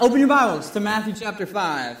Open your Bibles to Matthew chapter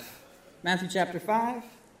 5. Matthew chapter 5,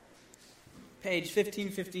 page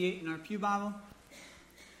 1558 in our Pew Bible.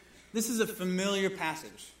 This is a familiar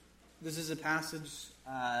passage. This is a passage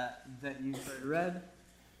that you've heard read.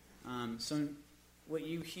 So what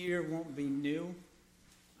you hear won't be new.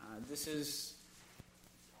 This is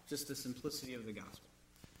just the simplicity of the gospel.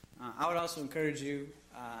 I would also encourage you,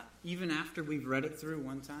 even after we've read it through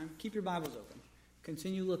one time, keep your Bibles open.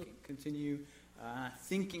 Continue looking. Continue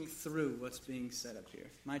thinking through what's being said up here.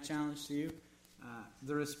 My challenge to you,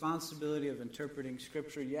 the responsibility of interpreting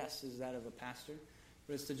Scripture, yes, is that of a pastor,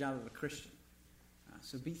 but it's the job of a Christian.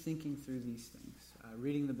 So be thinking through these things.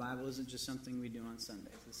 Reading the Bible isn't just something we do on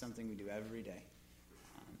Sundays. It's something we do every day.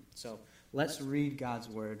 So let's read God's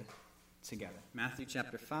Word together. Matthew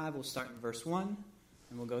chapter 5, we'll start in verse 1,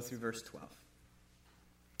 and we'll go through verse 12.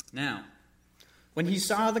 Now, when he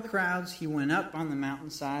saw the crowds, he went up on the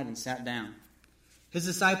mountainside and sat down. His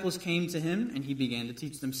disciples came to him, and he began to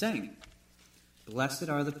teach them, saying, "Blessed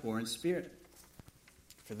are the poor in spirit,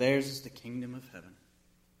 for theirs is the kingdom of heaven.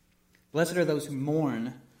 Blessed are those who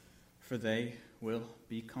mourn, for they will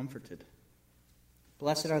be comforted.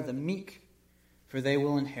 Blessed are the meek, for they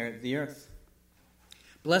will inherit the earth.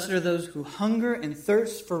 Blessed are those who hunger and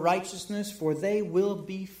thirst for righteousness, for they will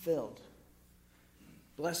be filled.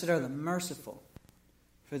 Blessed are the merciful,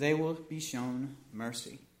 for they will be shown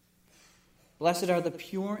mercy. Blessed are the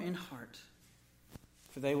pure in heart,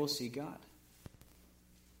 for they will see God.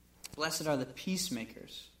 Blessed are the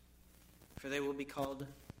peacemakers, for they will be called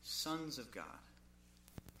sons of God.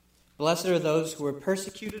 Blessed are those who are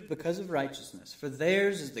persecuted because of righteousness, for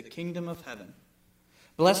theirs is the kingdom of heaven.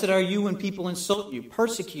 Blessed are you when people insult you,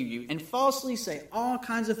 persecute you, and falsely say all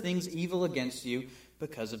kinds of things evil against you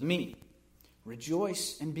because of me.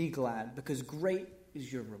 Rejoice and be glad, because great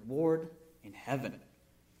is your reward in heaven.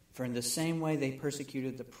 For in the same way they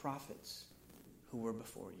persecuted the prophets who were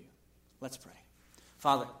before you." Let's pray.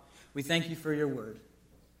 Father, we thank you for your word.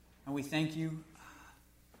 And we thank you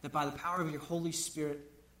that by the power of your Holy Spirit,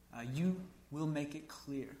 you will make it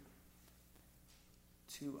clear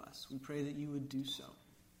to us. We pray that you would do so.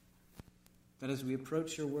 That as we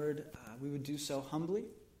approach your word, we would do so humbly,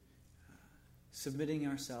 submitting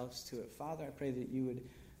ourselves to it. Father, I pray that you would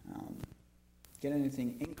get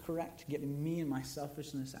anything incorrect, get me and my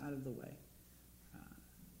selfishness out of the way,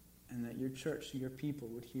 and that your church, your people,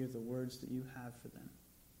 would hear the words that you have for them.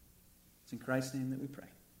 It's in Christ's name that we pray.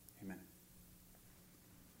 Amen.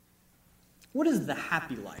 What is the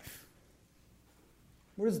happy life?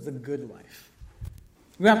 What is the good life?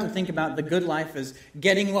 We have to think about the good life as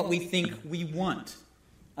getting what we think we want.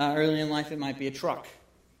 Early in life, it might be a truck.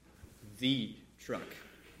 The truck.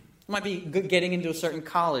 It might be getting into a certain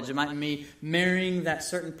college. It might be marrying that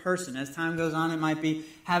certain person. As time goes on, it might be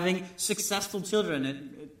having successful children.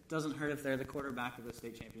 It doesn't hurt if they're the quarterback of the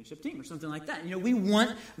state championship team or something like that. You know, we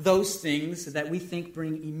want those things that we think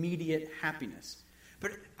bring immediate happiness.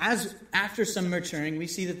 But after some maturing, we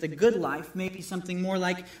see that the good life may be something more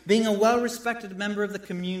like being a well-respected member of the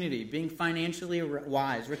community, being financially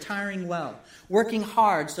wise, retiring well, working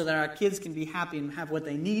hard so that our kids can be happy and have what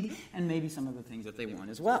they need, and maybe some of the things that they want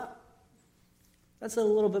as well. That's a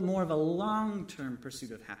little bit more of a long-term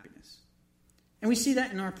pursuit of happiness. And we see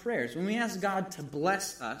that in our prayers. When we ask God to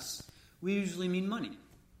bless us, we usually mean money,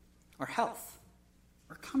 or health,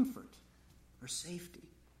 or comfort, or safety.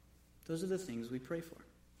 Those are the things we pray for.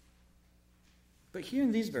 But here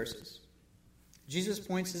in these verses, Jesus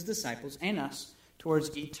points his disciples and us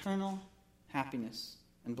towards eternal happiness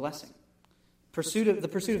and blessing. The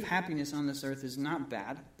pursuit of happiness on this earth is not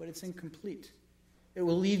bad, but it's incomplete. It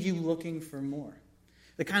will leave you looking for more.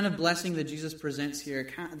 The kind of blessing that Jesus presents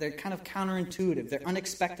here, they're kind of counterintuitive, they're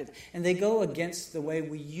unexpected, and they go against the way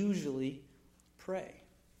we usually pray.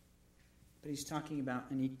 But he's talking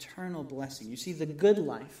about an eternal blessing. You see, the good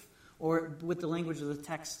life, or with the language of the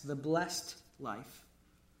text, the blessed life,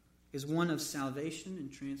 is one of salvation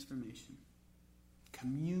and transformation,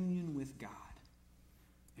 communion with God,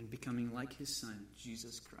 and becoming like his Son,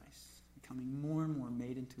 Jesus Christ, becoming more and more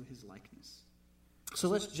made into his likeness. So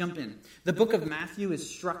let's jump in. The book of Matthew is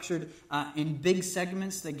structured in big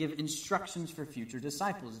segments that give instructions for future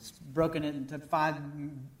disciples. It's broken into 5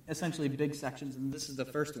 essentially big sections, and this is the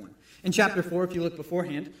first one. In chapter 4, if you look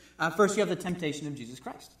beforehand, first you have the temptation of Jesus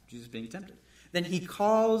Christ, Jesus being tempted. Then he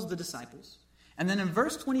calls the disciples. And then in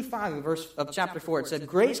verse 25 of chapter 4, it said,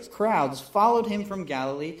 "Great crowds followed him from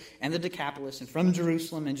Galilee and the Decapolis and from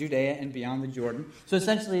Jerusalem and Judea and beyond the Jordan." So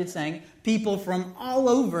essentially it's saying people from all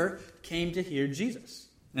over came to hear Jesus.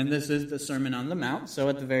 And this is the Sermon on the Mount. So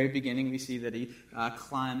at the very beginning we see that he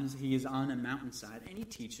is on a mountainside and he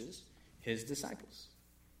teaches his disciples.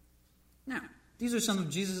 Now, these are some of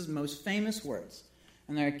Jesus' most famous words,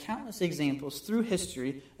 and there are countless examples through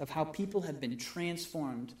history of how people have been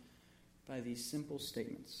transformed by these simple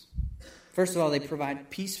statements. First of all, they provide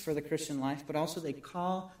peace for the Christian life, but also they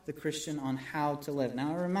call the Christian on how to live.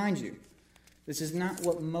 Now, I remind you, this is not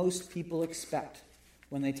what most people expect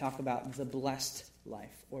when they talk about the blessed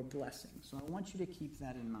life or blessing. So I want you to keep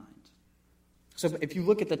that in mind. So if you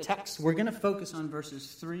look at the text, we're going to focus on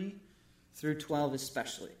verses 3 through 12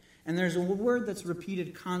 especially. And there's a word that's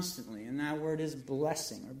repeated constantly, and that word is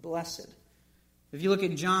blessing or blessed. If you look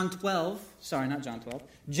at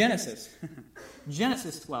Genesis.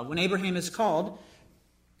 Genesis 12. When Abraham is called,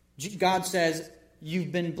 God says,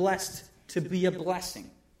 you've been blessed to be a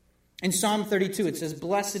blessing. In Psalm 32, it says,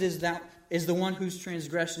 blessed is the one whose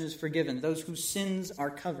transgression is forgiven, those whose sins are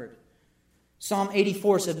covered. Psalm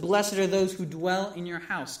 84 said, blessed are those who dwell in your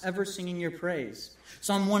house, ever singing your praise.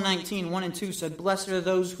 Psalm 119, 1 and 2 said, blessed are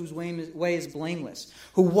those whose way is blameless,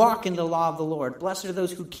 who walk in the law of the Lord. Blessed are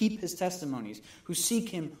those who keep his testimonies, who seek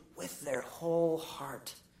him with their whole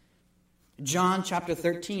heart. John chapter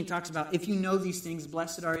 13 talks about, if you know these things,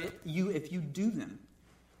 blessed are you if you do them.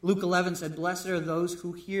 Luke 11 said, blessed are those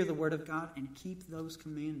who hear the word of God and keep those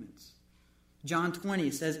commandments. John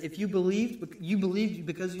 20 says, if you believed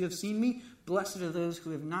because you have seen me, blessed are those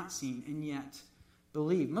who have not seen and yet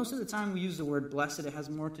believe. Most of the time we use the word blessed, it has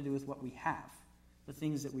more to do with what we have, the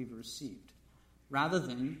things that we've received, rather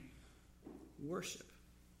than worship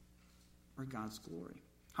or God's glory.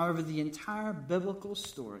 However, the entire biblical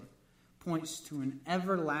story points to an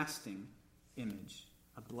everlasting image,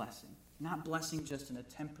 a blessing. Not blessing just in a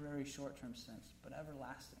temporary, short-term sense, but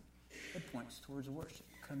everlasting. It points towards worship,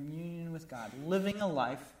 communion with God, living a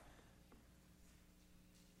life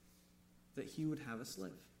that he would have us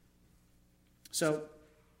live. So,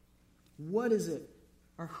 what is it,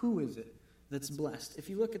 or who is it that's blessed? If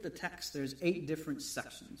you look at the text, there's 8 different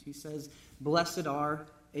sections. He says, blessed are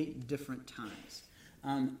 8 different times.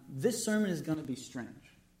 This sermon is going to be strange,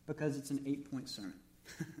 because it's an 8-point sermon.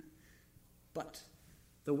 But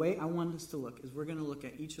the way I want us to look is we're going to look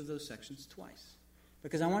at each of those sections twice.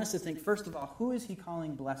 Because I want us to think, first of all, who is he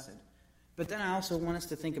calling blessed? But then I also want us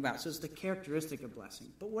to think about, so it's the characteristic of blessing.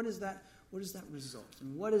 But what is that result?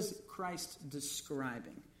 And what is Christ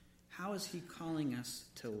describing? How is he calling us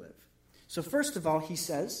to live? So first of all, he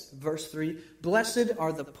says, verse 3, blessed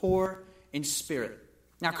are the poor in spirit.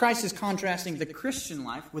 Now Christ is contrasting the Christian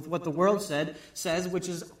life with what the world says, which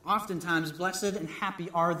is oftentimes blessed and happy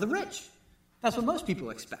are the rich. That's what most people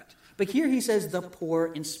expect. But here he says the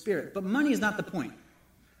poor in spirit. But money is not the point.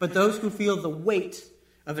 But those who feel the weight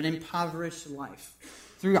of an impoverished life.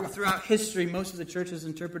 Throughout history, most of the churches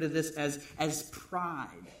interpreted this as pride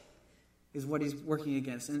is what he's working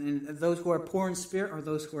against. And those who are poor in spirit are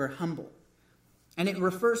those who are humble. And it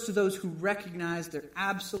refers to those who recognize their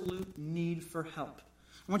absolute need for help.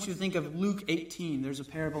 I want you to think of Luke 18. There's a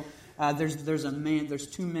parable. There's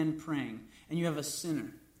 2 men praying. And you have a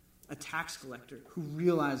sinner, a tax collector, who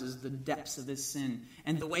realizes the depths of his sin.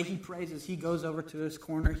 And the way he prays is he goes over to his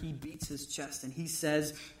corner, he beats his chest, and he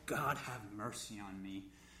says, God, have mercy on me,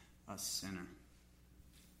 a sinner.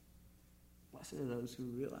 Blessed are those who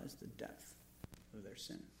realize the depth of their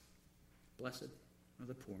sin. Blessed are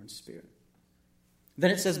the poor in spirit.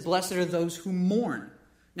 Then it says, blessed are those who mourn.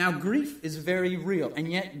 Now, grief is very real, and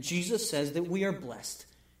yet Jesus says that we are blessed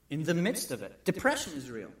in the midst of it. Depression is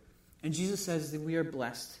real, and Jesus says that we are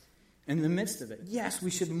blessed in the midst of it. Yes, we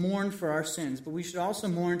should mourn for our sins, but we should also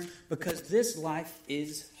mourn because this life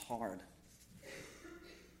is hard.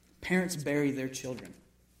 Parents bury their children.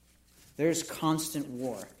 There's constant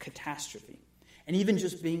war, catastrophe, and even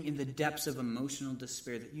just being in the depths of emotional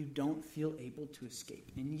despair that you don't feel able to escape.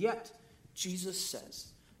 And yet, Jesus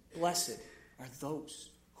says, blessed are those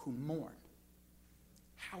who mourn.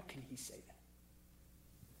 How can he say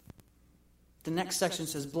that? The next section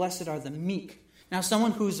says, blessed are the meek. Now,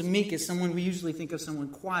 someone who is meek is someone we usually think of someone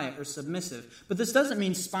quiet or submissive. But this doesn't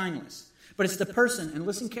mean spineless. But it's the person, and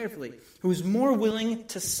listen carefully, who is more willing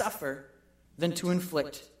to suffer than to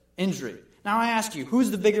inflict injury. Now, I ask you,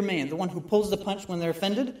 who's the bigger man? The one who pulls the punch when they're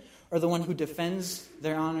offended, or the one who defends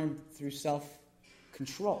their honor through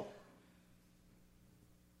self-control?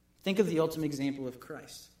 Think of the ultimate example of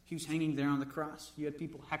Christ. He was hanging there on the cross. You had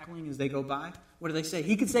people heckling as they go by. What do they say?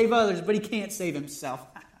 He could save others, but he can't save himself.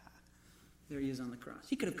 There he is on the cross.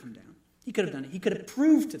 He could have come down. He could have done it. He could have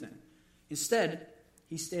proved to them. Instead,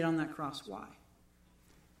 he stayed on that cross. Why?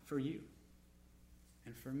 For you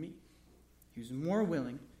and for me. He was more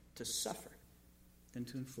willing to suffer than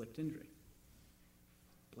to inflict injury.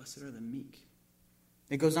 Blessed are the meek.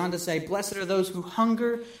 It goes on to say, blessed are those who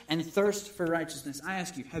hunger and thirst for righteousness. I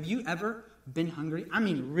ask you, have you ever been hungry? I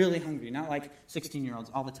mean really hungry, not like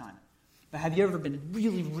 16-year-olds all the time. But have you ever been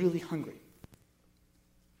really, really hungry?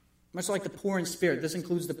 Much like the poor in spirit, this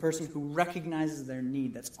includes the person who recognizes their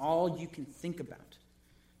need. That's all you can think about.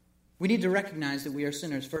 We need to recognize that we are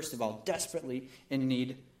sinners, first of all, desperately in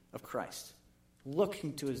need of Christ,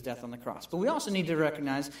 looking to his death on the cross. But we also need to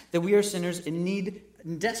recognize that we are sinners in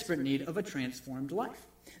desperate need of a transformed life.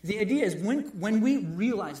 The idea is when we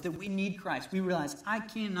realize that we need Christ, we realize, I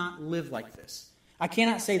cannot live like this. I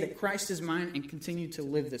cannot say that Christ is mine and continue to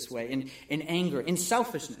live this way, in anger, in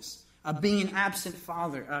selfishness, being an absent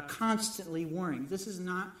father, constantly worrying. This is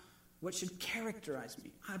not what should characterize me.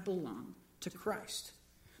 I belong to Christ.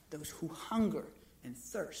 Those who hunger and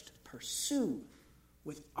thirst pursue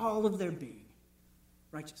with all of their being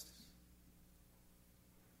righteousness.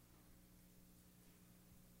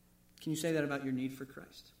 Can you say that about your need for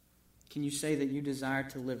Christ? Can you say that you desire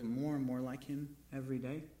to live more and more like him every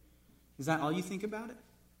day? Is that all you think about it?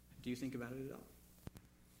 Do you think about it at all?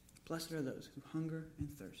 Blessed are those who hunger and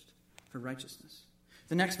thirst for righteousness.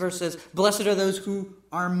 The next verse says, blessed are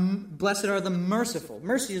the merciful.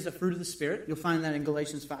 Mercy is a fruit of the Spirit. You'll find that in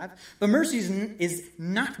Galatians 5. But mercy is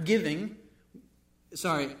not given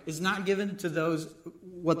to those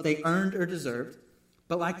what they earned or deserved.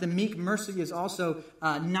 But like the meek, mercy is also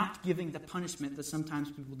not giving the punishment that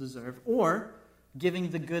sometimes people deserve, or giving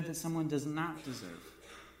the good that someone does not deserve.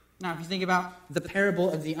 Now, if you think about the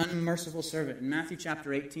parable of the unmerciful servant in Matthew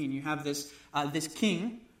chapter 18, you have this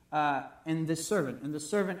king and this servant. And the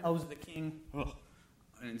servant owes the king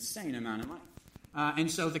an insane amount of money.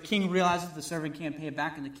 And so the king realizes the servant can't pay it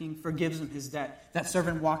back, and the king forgives him his debt. That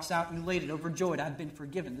servant walks out elated, overjoyed. I've been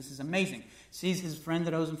forgiven. This is amazing. Sees his friend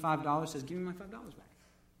that owes him $5, says, give me my $5 back.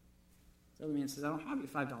 The other man says, I don't have your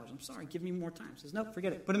 $5. I'm sorry, give me more time. Says, nope,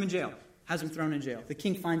 forget it. Put him in jail. Has him thrown in jail. The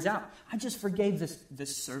king finds out, I just forgave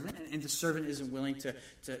this servant, and the servant isn't willing to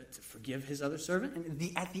forgive his other servant.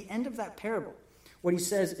 And at the end of that parable, what he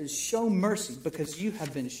says is, show mercy because you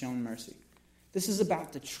have been shown mercy. This is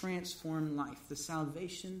about the transformed life, the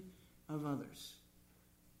salvation of others.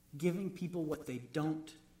 Giving people what they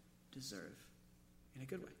don't deserve in a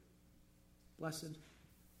good way. Blessed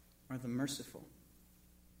are the merciful.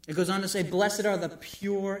 It goes on to say, blessed are the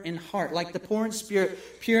pure in heart. Like the poor in spirit,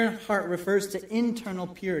 pure in heart refers to internal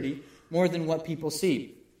purity more than what people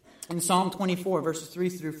see. In Psalm 24, verses 3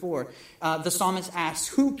 through 4, the psalmist asks,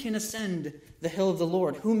 who can ascend the hill of the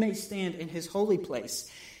Lord? Who may stand in his holy place?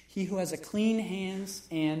 He who has a clean hands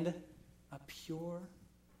and a pure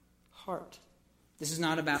heart. This is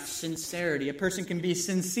not about sincerity. A person can be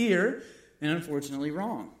sincere and unfortunately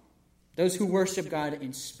wrong. Those who worship God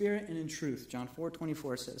in spirit and in truth, John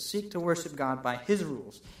 4:24 says, seek to worship God by his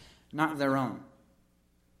rules, not their own.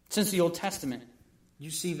 Since the Old Testament,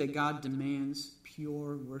 you see that God demands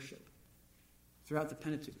pure worship. Throughout the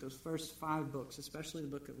Pentateuch, those first 5 books, especially the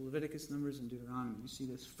book of Leviticus, Numbers, and Deuteronomy, you see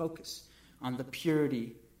this focus on the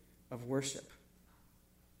purity of worship.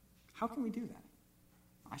 How can we do that?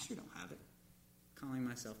 I sure don't have it. Calling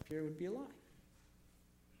myself pure would be a lie.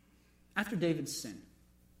 After David's sin,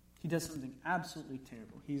 he does something absolutely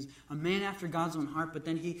terrible. He's a man after God's own heart, but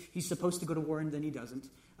then he's supposed to go to war, and then he doesn't.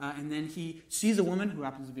 And then he sees a woman who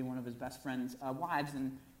happens to be one of his best friend's wives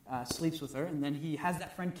and sleeps with her, and then he has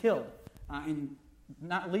that friend killed. And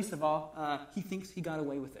not least of all, he thinks he got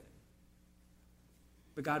away with it.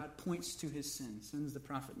 But God points to his sin, sends the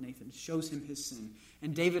prophet Nathan, shows him his sin.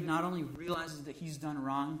 And David not only realizes that he's done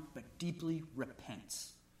wrong, but deeply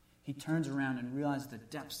repents. He turns around and realizes the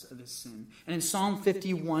depths of his sin. And in Psalm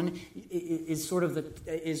 51 is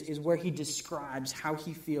where he describes how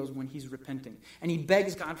he feels when he's repenting. And he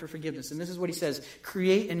begs God for forgiveness. And this is what he says,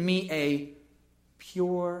 create in me a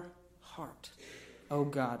pure heart, O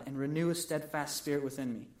God, and renew a steadfast spirit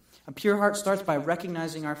within me. A pure heart starts by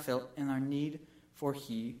recognizing our filth and our need for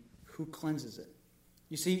he who cleanses it.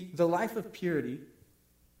 You see, the life of purity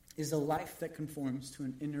is a life that conforms to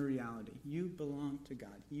an inner reality. You belong to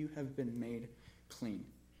God. You have been made clean.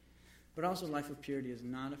 But also, life of purity is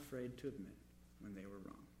not afraid to admit when they were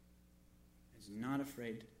wrong. Is not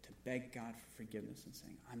afraid to beg God for forgiveness and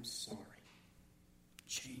saying, I'm sorry.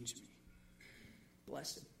 Change me.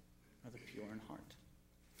 Blessed are the pure in heart.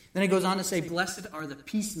 Then it goes on to say, blessed are the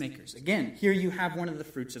peacemakers. Again, here you have one of the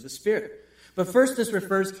fruits of the Spirit. But first, this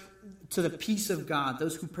refers to the peace of God,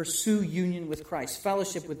 those who pursue union with Christ,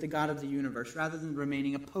 fellowship with the God of the universe, rather than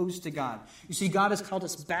remaining opposed to God. You see, God has called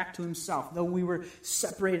us back to himself. Though we were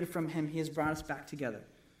separated from him, he has brought us back together.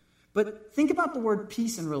 But think about the word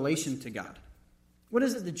peace in relation to God. What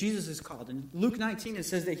is it that Jesus is called? In Luke 19, it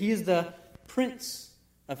says that he is the Prince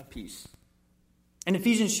of peace. In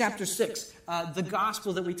Ephesians chapter 6, the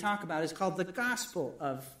gospel that we talk about is called the gospel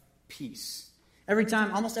of peace.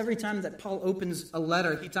 Almost every time that Paul opens a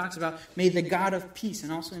letter, he talks about, may the God of peace,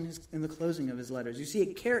 and also in the closing of his letters. You see,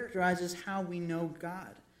 it characterizes how we know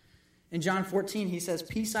God. In John 14, he says,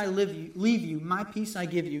 peace I leave you, my peace I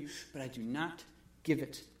give you, but I do not give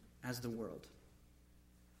it as the world.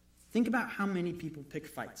 Think about how many people pick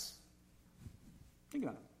fights. Think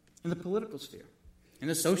about it. In the political sphere, in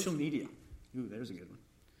the social media. Ooh, there's a good one.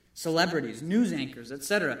 Celebrities, news anchors,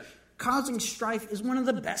 etc. Causing strife is one of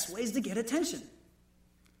the best ways to get attention.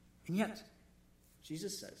 And yet,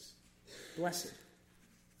 Jesus says, blessed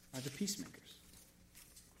are the peacemakers.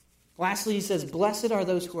 Lastly, he says, blessed are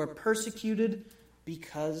those who are persecuted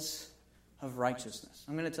because of righteousness.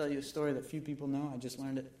 I'm going to tell you a story that few people know. I just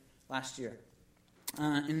learned it last year.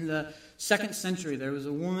 In the 2nd century, there was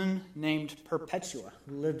a woman named Perpetua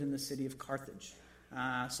who lived in the city of Carthage,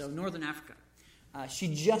 so northern Africa.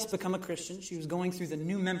 She'd just become a Christian. She was going through the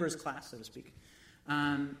new members class, so to speak.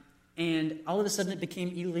 And all of a sudden, it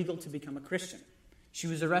became illegal to become a Christian. She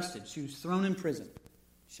was arrested. She was thrown in prison.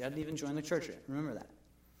 She hadn't even joined the church yet. Remember that.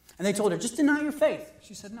 And they told her, just deny your faith.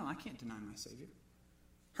 She said, no, I can't deny my Savior.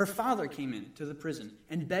 Her father came into the prison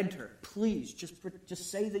and begged her, please,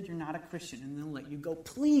 just say that you're not a Christian and they'll let you go.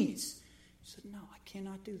 Please. She said, no, I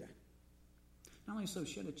cannot do that. Not only so,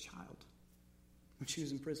 she had a child when she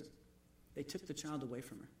was in prison. They took the child away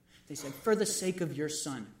from her. They said, for the sake of your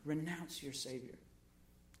son, renounce your Savior.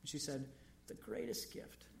 And she said, the greatest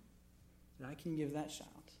gift that I can give that child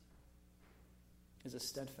is a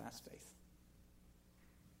steadfast faith.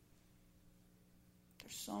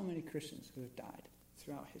 There's so many Christians who have died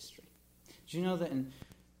throughout history. Did you know that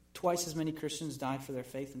twice as many Christians died for their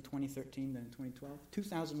faith in 2013 than in 2012?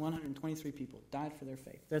 2,123 people died for their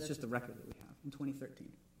faith. That's just the record that we have in 2013.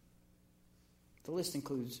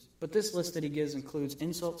 This list that he gives includes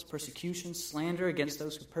insults, persecution, slander against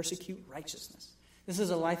those who persecute righteousness. This is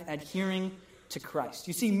a life adhering to Christ.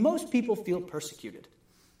 You see, most people feel persecuted.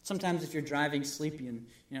 Sometimes if you're driving sleepy and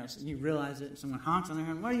you realize it and someone honks on their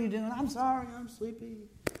horn, what are you doing? I'm sorry, I'm sleepy.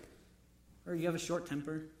 Or you have a short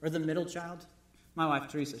temper. Or the middle child. My wife,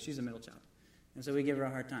 Teresa, she's a middle child. And so we give her a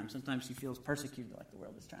hard time. Sometimes she feels persecuted like the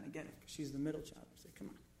world is trying to get her because she's the middle child. We say, come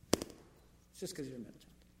on. It's just because you're a middle child.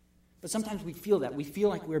 But sometimes we feel that. We feel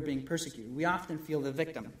like we're being persecuted. We often feel the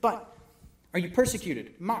victim. But are you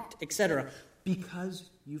persecuted, mocked, etc., because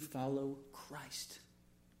you follow Christ?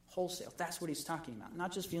 Wholesale. That's what he's talking about.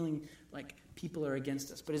 Not just feeling like people are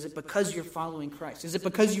against us, but is it because you're following Christ? Is it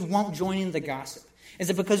because you won't join in the gossip? Is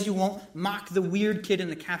it because you won't mock the weird kid in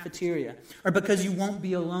the cafeteria? Or because you won't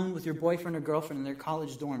be alone with your boyfriend or girlfriend in their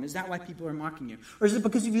college dorm? Is that why people are mocking you? Or is it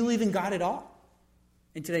because you believe in God at all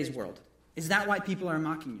in today's world? Is that why people are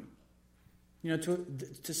mocking you?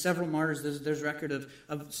 To several martyrs, there's record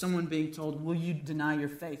of someone being told, will you deny your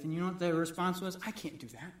faith? And you know what their response was? I can't do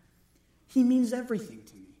that. He means everything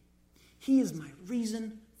to me. He is my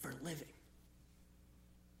reason for living.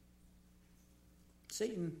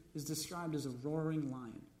 Satan is described as a roaring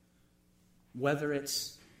lion, whether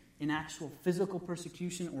it's in actual physical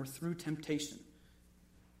persecution or through temptation.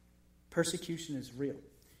 Persecution is real.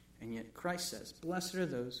 And yet Christ says, blessed are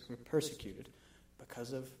those who are persecuted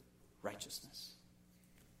because of righteousness.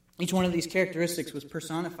 Each one of these characteristics was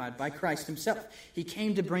personified by Christ himself. He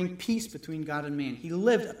came to bring peace between God and man. He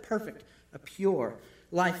lived a perfect, a pure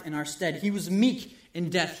life in our stead. He was meek in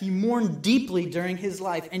death. He mourned deeply during his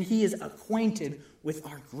life, and he is acquainted with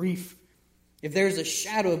our grief. If there is a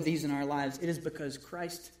shadow of these in our lives, it is because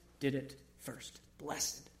Christ did it first.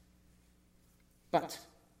 Blessed. But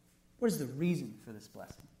what is the reason for this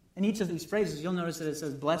blessing? In each of these phrases, you'll notice that it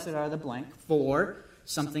says, blessed are the blank for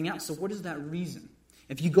something else. So what is that reason?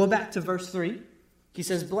 If you go back to verse 3, he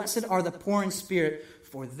says, blessed are the poor in spirit,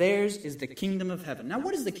 for theirs is the kingdom of heaven. Now,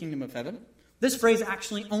 what is the kingdom of heaven? This phrase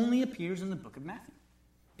actually only appears in the book of Matthew,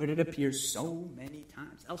 but it appears so many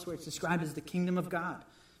times. Elsewhere, it's described as the kingdom of God.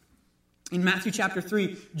 In Matthew chapter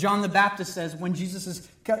 3, John the Baptist says,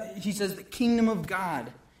 he says, the kingdom of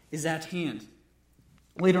God is at hand.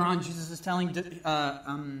 Later on, Jesus is telling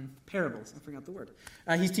parables. I forgot the word.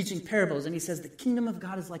 He's teaching parables, and he says, the kingdom of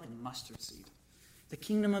God is like a mustard seed. The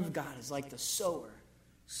kingdom of God is like the sower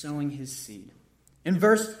sowing his seed. In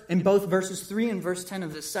both verses 3 and verse 10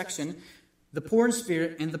 of this section, the poor in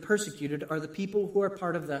spirit and the persecuted are the people who are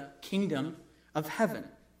part of the kingdom of heaven.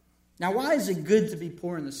 Now, why is it good to be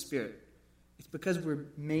poor in the spirit? It's because we're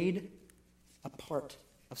made a part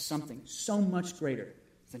of something so much greater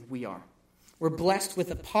than we are. We're blessed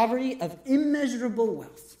with a poverty of immeasurable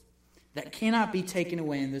wealth that cannot be taken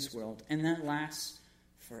away in this world, and that lasts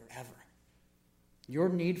forever. Your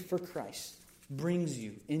need for Christ brings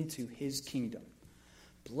you into his kingdom.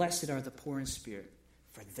 Blessed are the poor in spirit,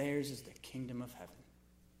 for theirs is the kingdom of heaven.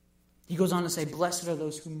 He goes on to say, blessed are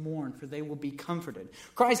those who mourn, for they will be comforted.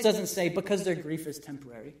 Christ doesn't say because their grief is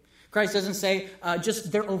temporary. Christ doesn't say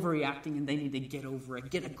just they're overreacting and they need to get over it,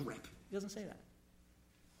 get a grip. He doesn't say that.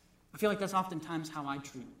 I feel like that's oftentimes how I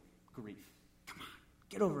treat grief. Come on,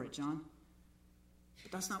 get over it, John.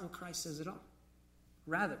 But that's not what Christ says at all.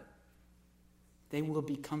 Rather, they will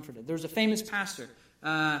be comforted. There was a famous pastor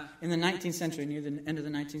in the 19th century, near the end of the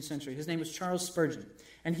 19th century. His name was Charles Spurgeon.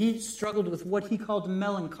 And he struggled with what he called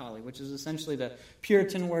melancholy, which is essentially the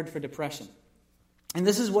Puritan word for depression. And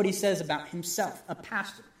this is what he says about himself, a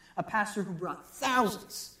pastor who brought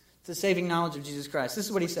thousands to saving knowledge of Jesus Christ. This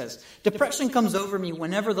is what he says. Depression comes over me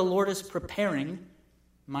whenever the Lord is preparing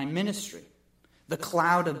my ministry. The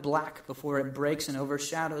cloud of black before it breaks and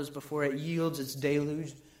overshadows, before it yields its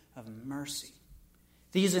deluge of mercy.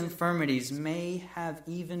 These infirmities may have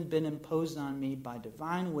even been imposed on me by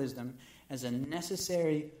divine wisdom as a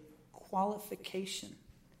necessary qualification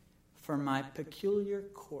for my peculiar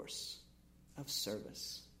course of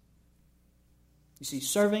service. You see,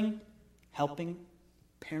 serving, helping,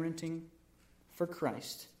 parenting for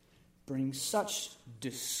Christ brings such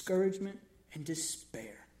discouragement and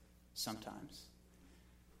despair sometimes.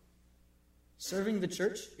 Serving the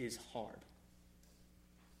church is hard.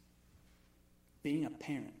 Being a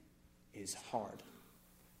parent is hard.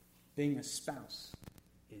 Being a spouse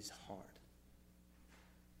is hard.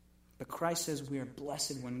 But Christ says we are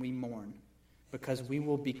blessed when we mourn because we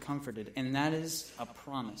will be comforted. And that is a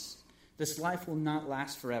promise. This life will not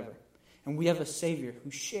last forever. And we have a Savior who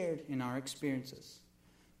shared in our experiences.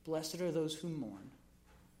 Blessed are those who mourn,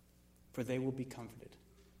 for they will be comforted.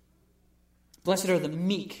 Blessed are the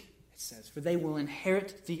meek, it says, for they will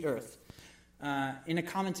inherit the earth. In a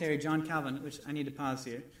commentary, John Calvin, which I need to pause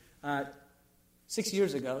here, 6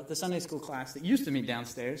 years ago, the Sunday school class that used to meet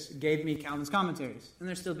downstairs gave me Calvin's commentaries, and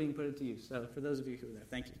they're still being put into use. So for those of you who were there,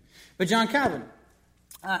 thank you. But John Calvin,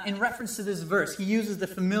 in reference to this verse, he uses the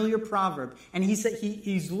familiar proverb, and he said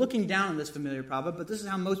he's looking down on this familiar proverb, but this is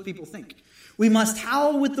how most people think. We must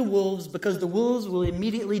howl with the wolves because the wolves will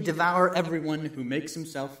immediately devour everyone who makes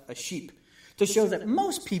himself a sheep, to show that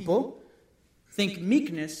most people think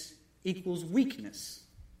meekness equals weakness.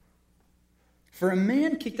 For a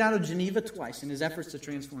man kicked out of Geneva twice in his efforts to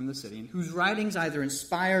transform the city, and whose writings either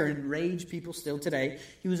inspire or enrage people still today,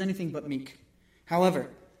 he was anything but meek. However,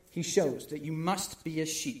 he shows that you must be a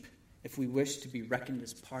sheep if we wish to be reckoned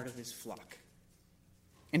as part of his flock.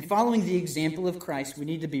 In following the example of Christ, we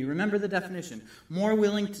need to be, remember the definition, more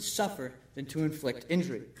willing to suffer than to inflict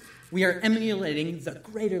injury. We are emulating the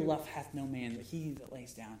greater love hath no man than he that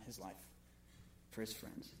lays down his life for his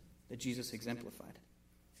friends, that Jesus exemplified.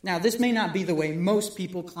 Now, this may not be the way most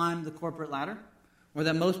people climb the corporate ladder, or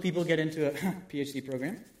that most people get into a PhD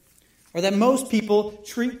program, or that most people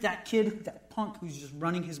treat that kid, that punk who's just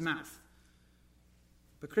running his mouth.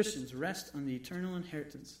 But Christians rest on the eternal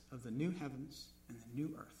inheritance of the new heavens and the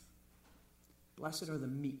new earth. Blessed are the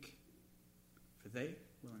meek, for they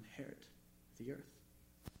will inherit the earth.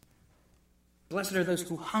 Blessed are those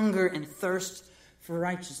who hunger and thirst for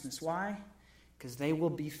righteousness. Why? Because they will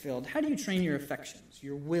be filled. How do you train your affections,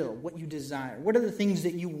 your will, what you desire? What are the things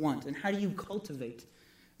that you want, and how do you cultivate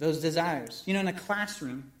those desires? You know, in a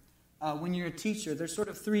classroom, when you're a teacher, there's sort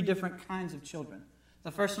of three different kinds of children.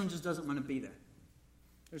 The first one just doesn't want to be there.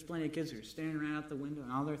 There's plenty of kids who are staring right out the window,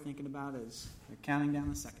 and all they're thinking about is they're counting down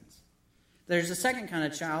the seconds. There's a second kind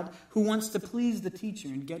of child who wants to please the teacher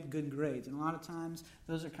and get good grades. And a lot of times,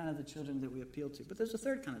 those are kind of the children that we appeal to. But there's a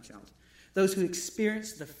third kind of child. Those who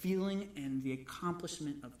experience the feeling and the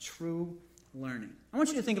accomplishment of true learning. I want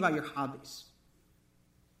you to think about your hobbies,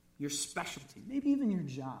 your specialty, maybe even your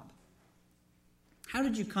job. How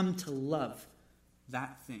did you come to love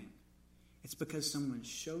that thing? It's because someone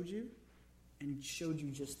showed you and showed you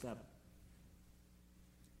just the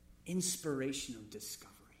inspiration of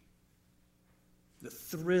discovery. The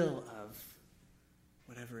thrill of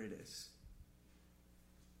whatever it is.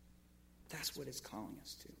 That's what it's calling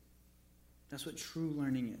us to. That's what true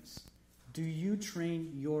learning is. Do you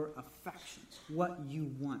train your affections, what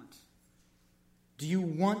you want? Do you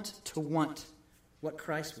want to want what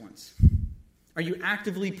Christ wants? Are you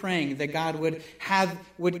actively praying that God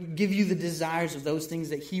would give you the desires of those things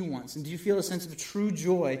that He wants? And do you feel a sense of true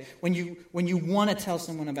joy when you want to tell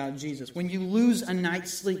someone about Jesus? When you lose a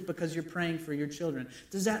night's sleep because you're praying for your children,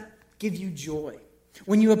 does that give you joy?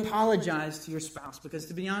 When you apologize to your spouse because,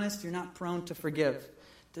 to be honest, you're not prone to forgive,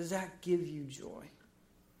 does that give you joy?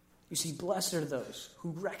 You see, blessed are those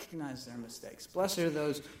who recognize their mistakes. Blessed are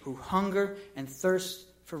those who hunger and thirst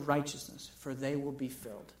for righteousness, for they will be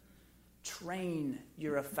filled. Train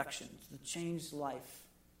your affections to change life.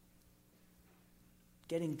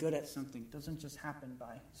 Getting good at something doesn't just happen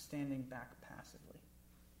by standing back passively.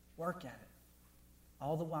 Work at it.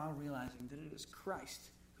 All the while realizing that it is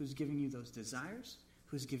Christ who's giving you those desires,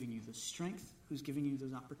 who's giving you the strength, who's giving you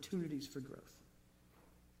those opportunities for growth.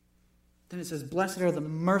 Then it says, blessed are the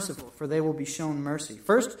merciful, for they will be shown mercy.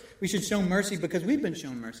 First, we should show mercy because we've been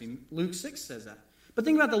shown mercy. Luke 6 says that. But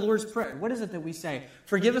think about the Lord's Prayer. What is it that we say?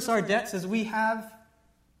 Forgive us our debts as we have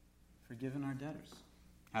forgiven our debtors.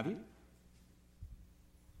 Have you?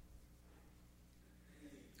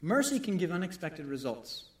 Mercy can give unexpected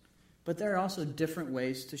results, but there are also different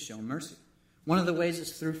ways to show mercy. One of the ways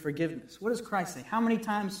is through forgiveness. What does Christ say? How many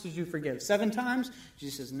times did you forgive? 7 times?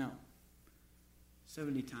 Jesus says no.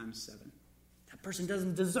 70 times 7. That person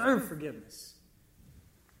doesn't deserve forgiveness.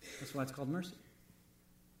 That's why it's called mercy.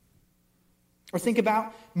 Or think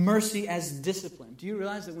about mercy as discipline. Do you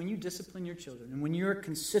realize that when you discipline your children, and when you're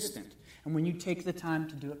consistent, and when you take the time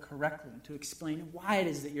to do it correctly, and to explain why it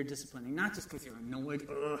is that you're disciplining, not just because you're annoyed,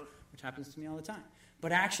 which happens to me all the time,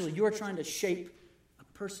 but actually you're trying to shape a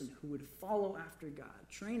person who would follow after God,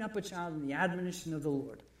 train up a child in the admonition of the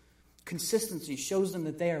Lord. Consistency shows them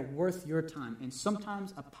that they are worth your time, and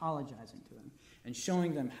sometimes apologizing to them and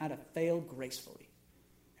showing them how to fail gracefully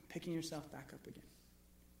and picking yourself back up again,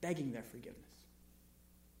 begging their forgiveness,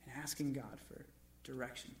 and asking God for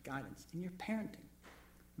direction, guidance in your parenting.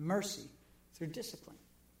 Mercy through discipline.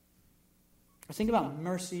 Or think about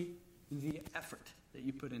mercy, the effort that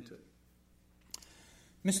you put into it.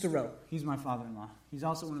 Mr. Rowe, he's my father-in-law. He's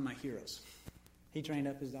also one of my heroes. He trained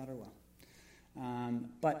up his daughter well.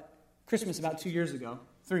 But Christmas about 3 years ago,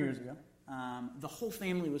 the whole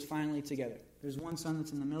family was finally together. There's one son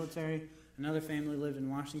that's in the military. Another family lived in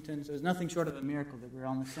Washington. So it was nothing short of a miracle that we were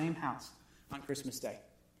all in the same house on Christmas Day.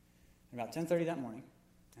 At about 10:30 that morning,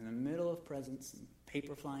 in the middle of presents and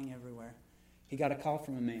paper flying everywhere, he got a call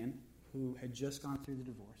from a man who had just gone through the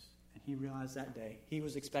divorce. And he realized that day he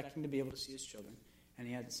was expecting to be able to see his children, and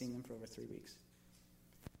he hadn't seen them for over 3 weeks.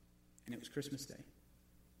 And it was Christmas Day.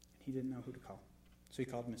 And he didn't know who to call. So he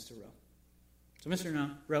called Mr. Rowe. So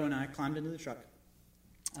Mr. Rowe and I climbed into the truck.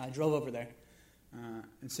 I drove over there.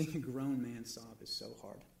 And seeing a grown man sob is so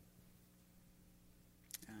hard.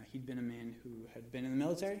 He'd been a man who had been in the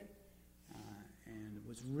military and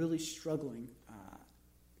was really struggling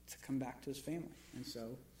to come back to his family. And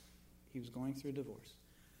so he was going through a divorce.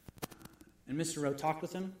 And Mr. Rowe talked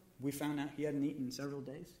with him. We found out he hadn't eaten in several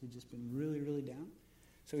days. He'd just been really, really down.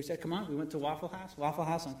 So we said, come on. We went to Waffle House. Waffle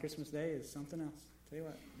House on Christmas Day is something else. Tell you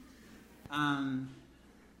what.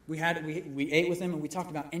 We ate with him, and we talked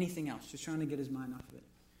about anything else, just trying to get his mind off of it.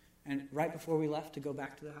 And right before we left to go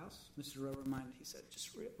back to the house, Mr. Rowe reminded, he said, just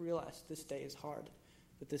realize this day is hard,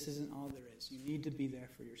 but this isn't all there is. You need to be there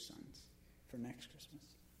for your sons for next Christmas.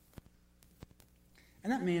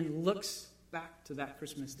 And that man looks back to that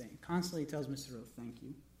Christmas day and constantly tells Mr. Rowe, thank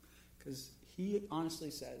you, because he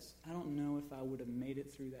honestly says, I don't know if I would have made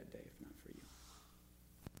it through that day if not for you.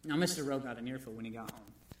 Now, Mr. Rowe got an earful when he got home.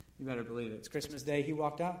 You better believe it. It's Christmas Day. He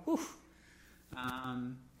walked out. Whew.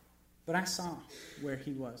 But I saw where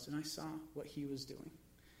he was, and I saw what he was doing.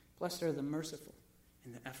 Blessed are the merciful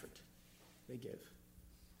in the effort they give.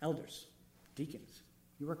 Elders, deacons,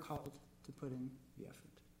 you are called to put in the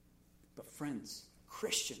effort. But friends,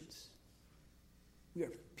 Christians, we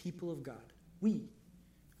are people of God. We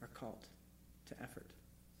are called to effort,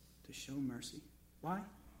 to show mercy. Why?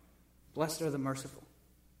 Blessed are the merciful,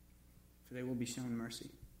 for they will be shown mercy.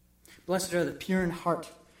 Blessed are the pure in heart,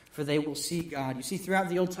 for they will see God. You see, throughout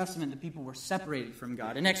the Old Testament, the people were separated from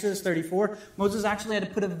God. In Exodus 34, Moses actually had to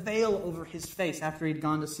put a veil over his face after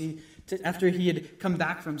he had come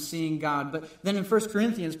back from seeing God. But then in 1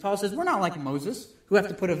 Corinthians, Paul says, we're not like Moses, who have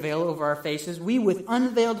to put a veil over our faces. We, with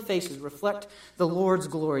unveiled faces, reflect the Lord's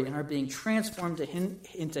glory and are being transformed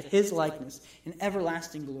into his likeness in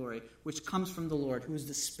everlasting glory, which comes from the Lord, who is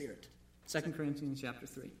the Spirit. 2 Corinthians chapter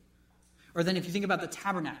 3. Or then if you think about the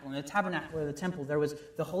tabernacle, in the tabernacle or the temple, there was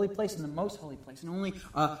the holy place and the most holy place. And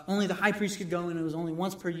only the high priest could go in. It was only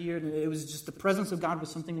once per year. And it was just the presence of God was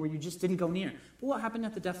something where you just didn't go near. But what happened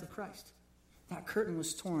at the death of Christ? That curtain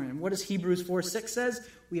was torn. And what does Hebrews 4:6 says?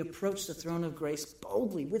 We approach the throne of grace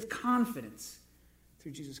boldly, with confidence,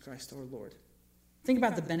 through Jesus Christ our Lord. Think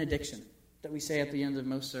about the benediction that we say at the end of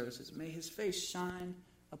most services. May his face shine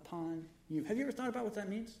upon you. Have you ever thought about what that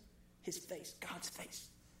means? His face, God's face.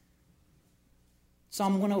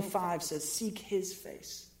 Psalm 105 says, seek his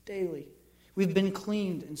face daily. We've been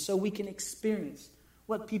cleaned, and so we can experience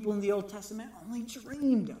what people in the Old Testament only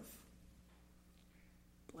dreamed of.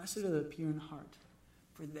 Blessed are the pure in heart,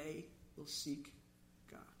 for they will seek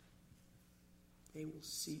God. They will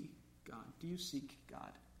see God. Do you seek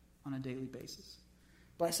God on a daily basis?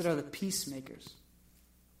 Blessed are the peacemakers,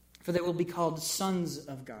 for they will be called sons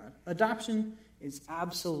of God. Adoption is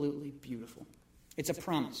absolutely beautiful. It's a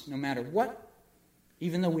promise. No matter what,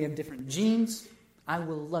 even though we have different genes, I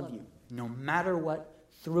will love you. No matter what,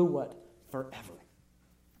 through what, forever.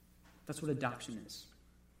 That's what adoption is.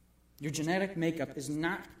 Your genetic makeup is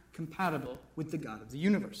not compatible with the God of the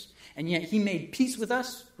universe. And yet he made peace with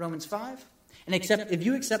us, Romans 5. And if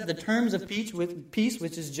you accept the terms of peace,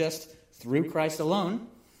 which is just through Christ alone,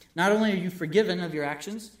 not only are you forgiven of your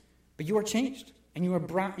actions, but you are changed. And you are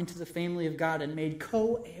brought into the family of God and made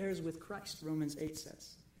co-heirs with Christ, Romans 8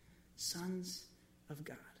 says. Sons of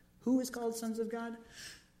God. Who is called sons of God?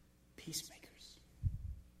 Peacemakers.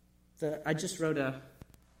 I just wrote a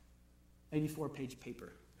 84-page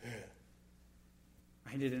paper.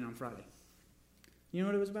 I did it on Friday. You know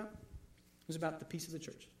what it was about? It was about the peace of the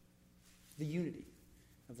church. The unity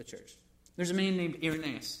of the church. There's a man named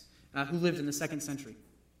Irenaeus who lived in the 2nd century.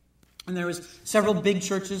 And there was several big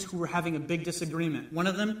churches who were having a big disagreement. One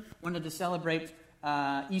of them wanted to celebrate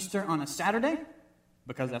Easter on a Saturday,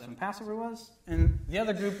 because that's when Passover was. And the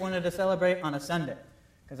other group wanted to celebrate on a Sunday,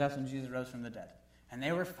 because that's when Jesus rose from the dead. And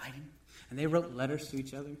they were fighting, and they wrote letters to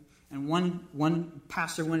each other. And one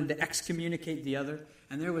pastor wanted to excommunicate the other,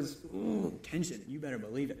 and there was tension. You better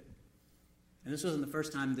believe it. And this wasn't the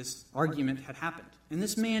first time this argument had happened. And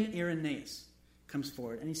this man, Irenaeus, comes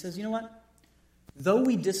forward, and he says, you know what? Though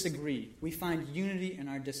we disagree, we find unity in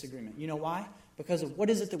our disagreement. You know why? Because of what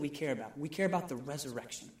is it that we care about? We care about the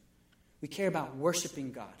resurrection. We care about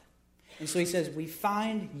worshiping God. And so he says, we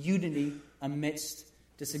find unity amidst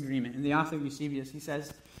disagreement. And the author of Eusebius, he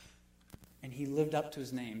says, and he lived up to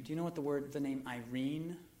his name. Do you know what the name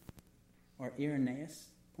Irene or Irenaeus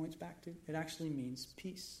points back to? It actually means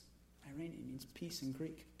peace. Irene means peace in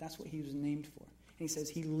Greek. That's what he was named for. And he says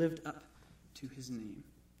he lived up to his name.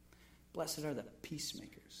 Blessed are the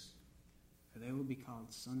peacemakers, for they will be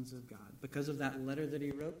called sons of God. Because of that letter that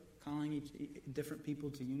he wrote, calling different people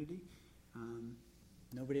to unity,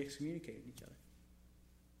 nobody excommunicated each other,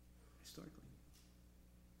 historically.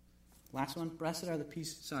 Last one, blessed are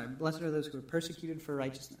those who are persecuted for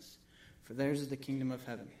righteousness, for theirs is the kingdom of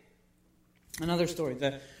heaven. Another story,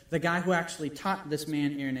 the guy who actually taught this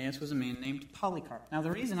man Irenaeus was a man named Polycarp. Now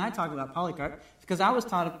the reason I talk about Polycarp is because I was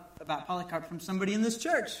taught about Polycarp from somebody in this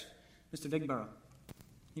church, Mr. Digborough.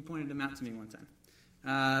 He pointed him out to me one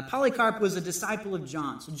time. Polycarp was a disciple of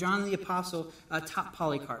John. So John the Apostle taught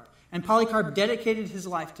Polycarp. And Polycarp dedicated his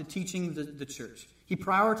life to teaching the church. He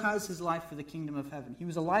prioritized his life for the kingdom of heaven. He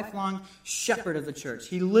was a lifelong shepherd of the church.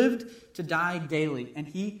 He lived to die daily.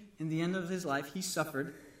 And in the end of his life, he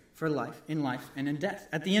suffered for life and in death.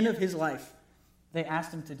 At the end of his life, they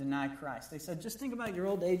asked him to deny Christ. They said, just think about your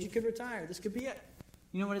old age. You could retire. This could be it.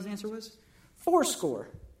 You know what his answer was?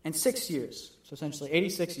 86 years. So essentially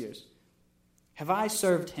 86 years. Have I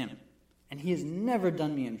served him, and he has never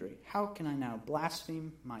done me injury. How can I now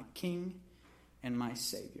blaspheme my King and my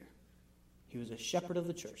Savior? He was a shepherd of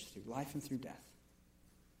the church through life and through death.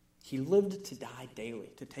 He lived to die daily,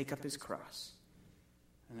 to take up his cross.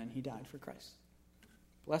 And then he died for Christ.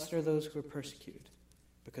 Blessed are those who are persecuted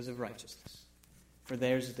because of righteousness, for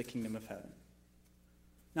theirs is the kingdom of heaven.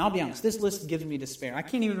 Now, I'll be honest, this list gives me despair. I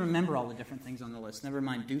can't even remember all the different things on the list, never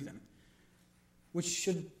mind do them, which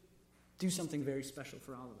should do something very special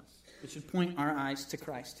for all of us. It should point our eyes to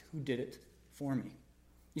Christ, who did it for me.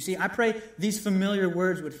 You see, I pray these familiar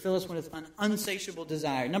words would fill us with an unsatiable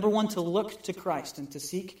desire. Number one, to look to Christ and to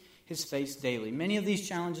seek his face daily. Many of these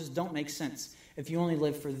challenges don't make sense if you only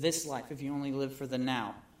live for this life, if you only live for the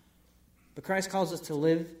now. But Christ calls us to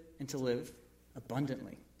live and to live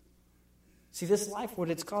abundantly. See, this life, what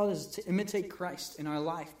it's called is to imitate Christ in our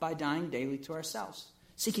life by dying daily to ourselves,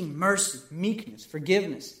 seeking mercy, meekness,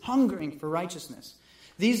 forgiveness, hungering for righteousness.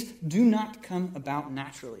 These do not come about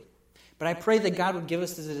naturally. But I pray that God would give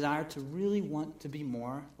us the desire to really want to be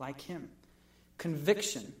more like him.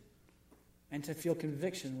 Conviction, and to feel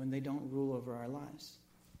conviction when they don't rule over our lives.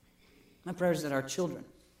 My prayer is that our children,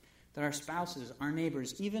 that our spouses, our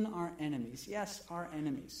neighbors, even our enemies, yes, our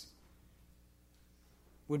enemies,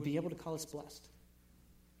 would be able to call us blessed.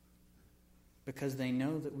 Because they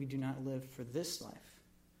know that we do not live for this life,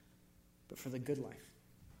 but for the good life,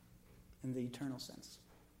 in the eternal sense.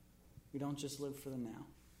 We don't just live for the now,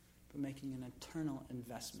 but making an eternal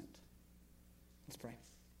investment. Let's pray.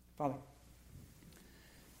 Father,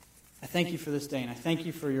 I thank you for this day, and I thank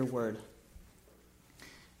you for your word.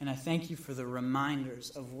 And I thank you for the reminders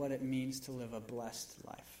of what it means to live a blessed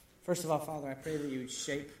life. First of all, Father, I pray that you would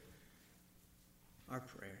shape our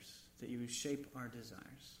prayers, that you would shape our desires.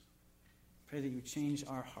 I pray that you would change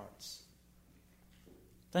our hearts.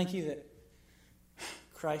 Thank you that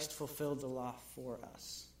Christ fulfilled the law for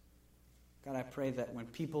us. God, I pray that when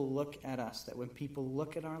people look at us, that when people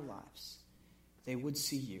look at our lives, they would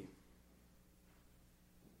see you.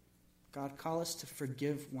 God, call us to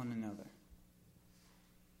forgive one another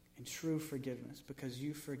in true forgiveness because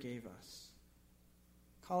you forgave us.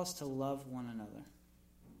 Call us to love one another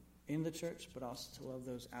in the church, but also to love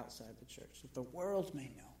those outside the church, that the world may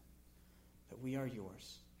know that we are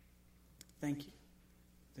yours. Thank you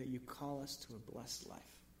that you call us to a blessed life.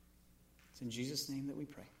 It's in Jesus' name that we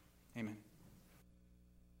pray. Amen.